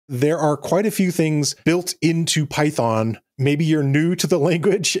There are quite a few things built into Python. Maybe you're new to the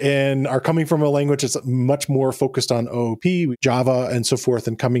language and are coming from a language that's much more focused on OOP, Java, and so forth,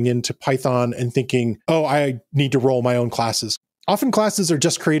 and coming into Python and thinking, oh, I need to roll my own classes. Often classes are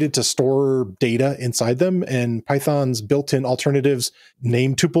just created to store data inside them, and Python's built-in alternatives,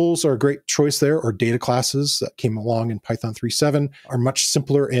 name tuples are a great choice there, or data classes that came along in Python 3.7 are much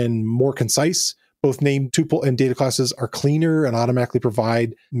simpler and more concise. Both name tuple and data classes are cleaner and automatically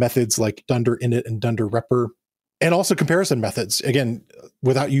provide methods like dunder init and dunder repr, and also comparison methods, again,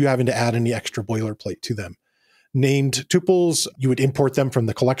 without you having to add any extra boilerplate to them. Named tuples, you would import them from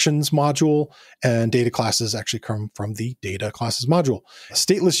the collections module, and data classes actually come from the data classes module.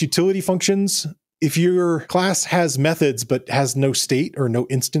 Stateless utility functions, if your class has methods but has no state or no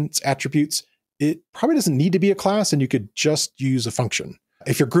instance attributes, it probably doesn't need to be a class and you could just use a function.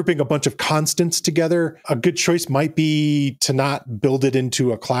 If you're grouping a bunch of constants together, a good choice might be to not build it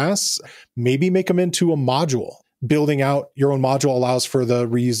into a class, maybe make them into a module. Building out your own module allows for the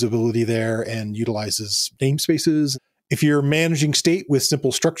reusability there and utilizes namespaces. If you're managing state with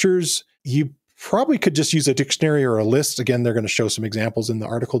simple structures, you probably could just use a dictionary or a list. Again, they're going to show some examples in the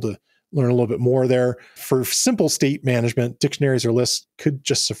article to learn a little bit more there. For simple state management, dictionaries or lists could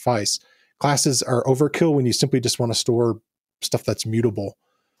just suffice. Classes are overkill when you simply just want to store stuff that's mutable.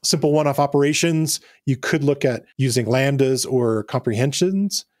 Simple one-off operations, you could look at using lambdas or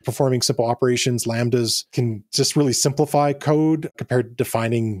comprehensions. Performing simple operations, lambdas can just really simplify code compared to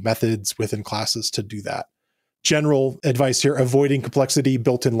defining methods within classes to do that. General advice here, avoiding complexity.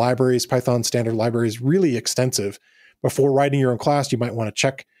 Built-in libraries, Python standard library is really extensive. Before writing your own class, you might want to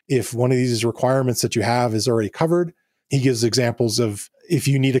check if one of these requirements that you have is already covered. He gives examples of if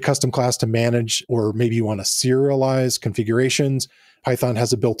you need a custom class to manage, or maybe you want to serialize configurations. Python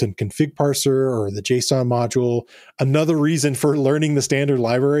has a built-in config parser or the JSON module. Another reason for learning the standard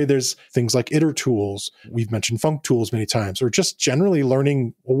library, there's things like itertools. We've mentioned functools many times, or just generally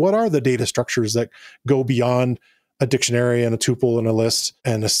learning, well, what are the data structures that go beyond a dictionary and a tuple and a list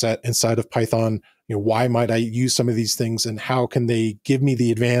and a set inside of Python? You know, why might I use some of these things and how can they give me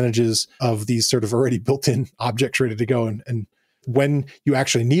the advantages of these sort of already built-in objects ready to go? And when you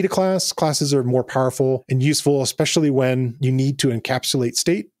actually need a class, classes are more powerful and useful, especially when you need to encapsulate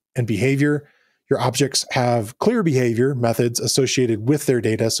state and behavior. Your objects have clear behavior methods associated with their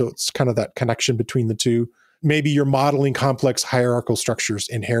data, so it's kind of that connection between the two. Maybe you're modeling complex hierarchical structures,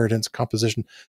 inheritance, composition.